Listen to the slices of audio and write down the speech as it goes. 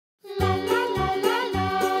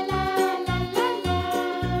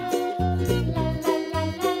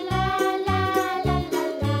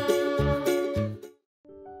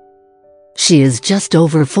She is just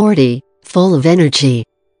over 40, full of energy.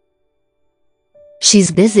 She's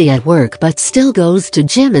busy at work but still goes to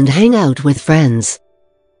gym and hang out with friends.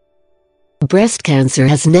 Breast cancer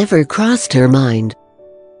has never crossed her mind.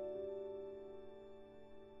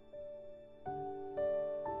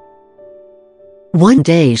 One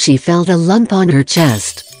day she felt a lump on her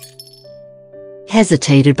chest.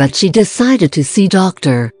 Hesitated, but she decided to see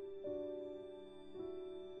doctor.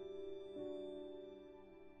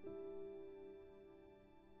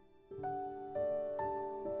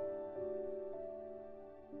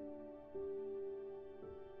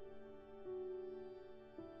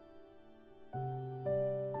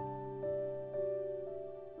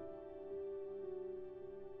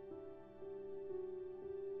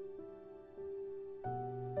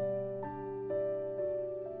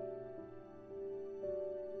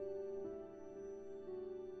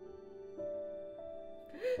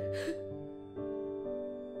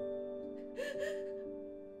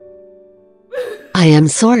 I am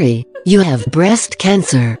sorry, you have breast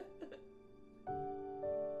cancer.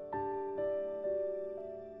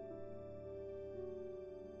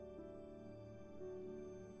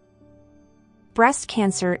 Breast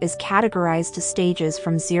cancer is categorized to stages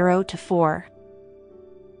from 0 to 4.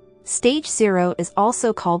 Stage 0 is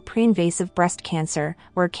also called pre-invasive breast cancer,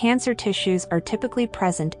 where cancer tissues are typically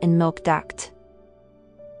present in milk duct.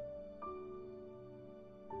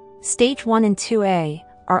 Stage 1 and 2A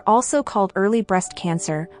are also called early breast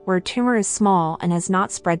cancer, where tumor is small and has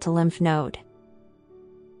not spread to lymph node.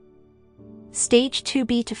 Stage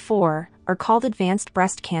 2B to 4 are called advanced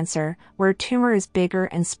breast cancer, where tumor is bigger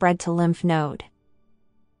and spread to lymph node.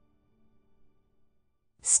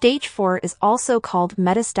 Stage 4 is also called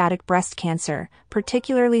metastatic breast cancer,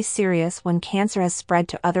 particularly serious when cancer has spread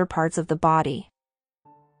to other parts of the body.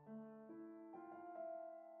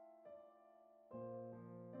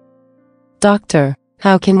 Doctor,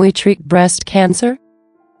 how can we treat breast cancer?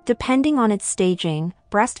 Depending on its staging,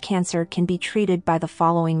 breast cancer can be treated by the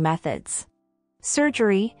following methods.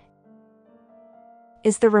 Surgery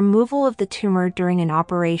is the removal of the tumor during an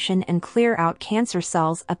operation and clear out cancer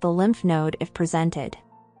cells at the lymph node if presented.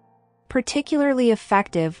 Particularly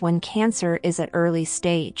effective when cancer is at early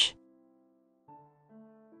stage.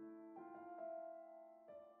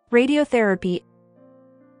 Radiotherapy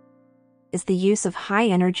is the use of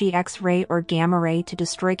high-energy X-ray or gamma ray to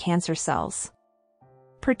destroy cancer cells.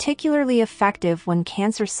 Particularly effective when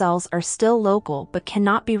cancer cells are still local but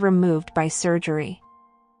cannot be removed by surgery.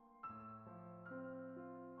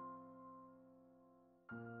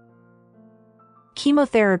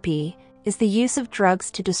 Chemotherapy is the use of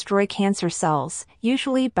drugs to destroy cancer cells,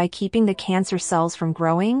 usually by keeping the cancer cells from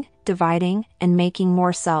growing, dividing, and making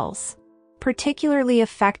more cells. Particularly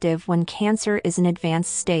effective when cancer is in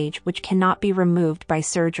advanced stage which cannot be removed by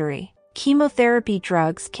surgery. Chemotherapy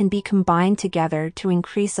drugs can be combined together to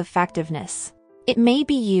increase effectiveness. It may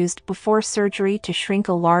be used before surgery to shrink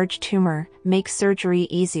a large tumor, make surgery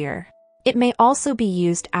easier. It may also be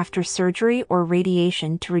used after surgery or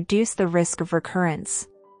radiation to reduce the risk of recurrence.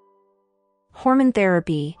 Hormone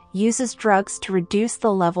therapy uses drugs to reduce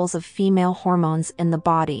the levels of female hormones in the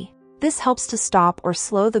body. This helps to stop or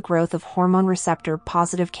slow the growth of hormone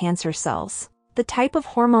receptor-positive cancer cells. The type of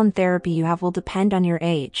hormone therapy you have will depend on your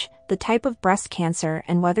age, the type of breast cancer,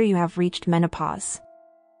 and whether you have reached menopause.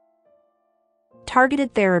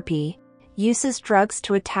 Targeted therapy uses drugs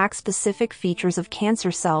to attack specific features of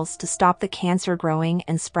cancer cells to stop the cancer growing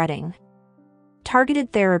and spreading.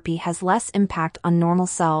 Targeted therapy has less impact on normal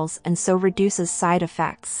cells and so reduces side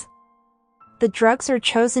effects. The drugs are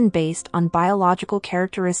chosen based on biological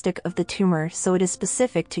characteristic of the tumor, so it is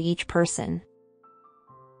specific to each person.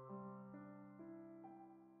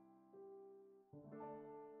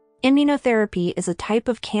 Immunotherapy is a type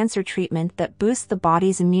of cancer treatment that boosts the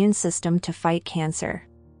body's immune system to fight cancer.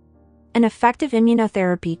 An effective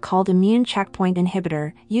immunotherapy called immune checkpoint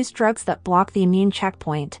inhibitor uses drugs that block the immune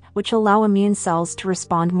checkpoint, which allow immune cells to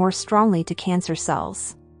respond more strongly to cancer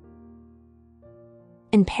cells.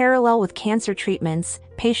 In parallel with cancer treatments,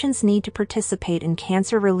 patients need to participate in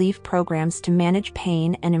cancer relief programs to manage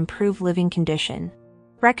pain and improve living condition.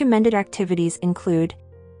 Recommended activities include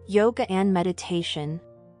yoga and meditation,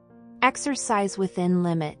 exercise within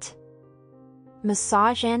limit,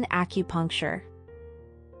 massage and acupuncture,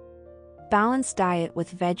 balanced diet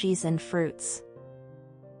with veggies and fruits,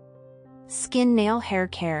 skin nail hair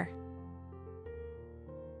care,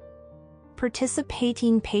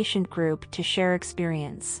 participating patient group to share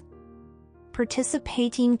experience,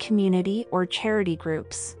 participating community or charity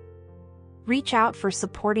groups. Reach out for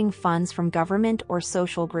supporting funds from government or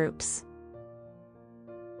social groups.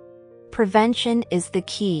 Prevention is the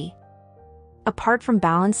key. Apart from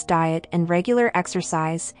balanced diet and regular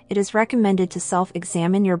exercise, it is recommended to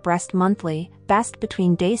self-examine your breast monthly, best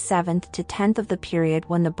between day 7th to 10th of the period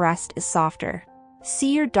when the breast is softer.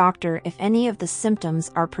 See your doctor if any of the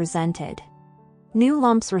symptoms are presented. New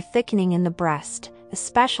lumps or thickening in the breast,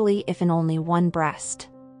 especially if in only one breast.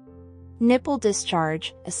 Nipple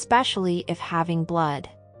discharge, especially if having blood.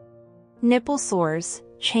 Nipple sores,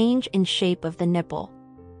 change in shape of the nipple.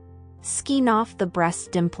 Skin off the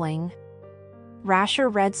breast dimpling. Rash or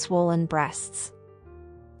red swollen breasts.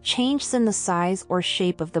 Changes in the size or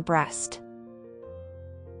shape of the breast.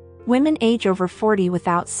 Women age over 40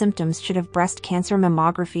 without symptoms should have breast cancer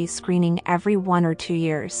mammography screening every 1 or 2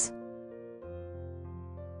 years.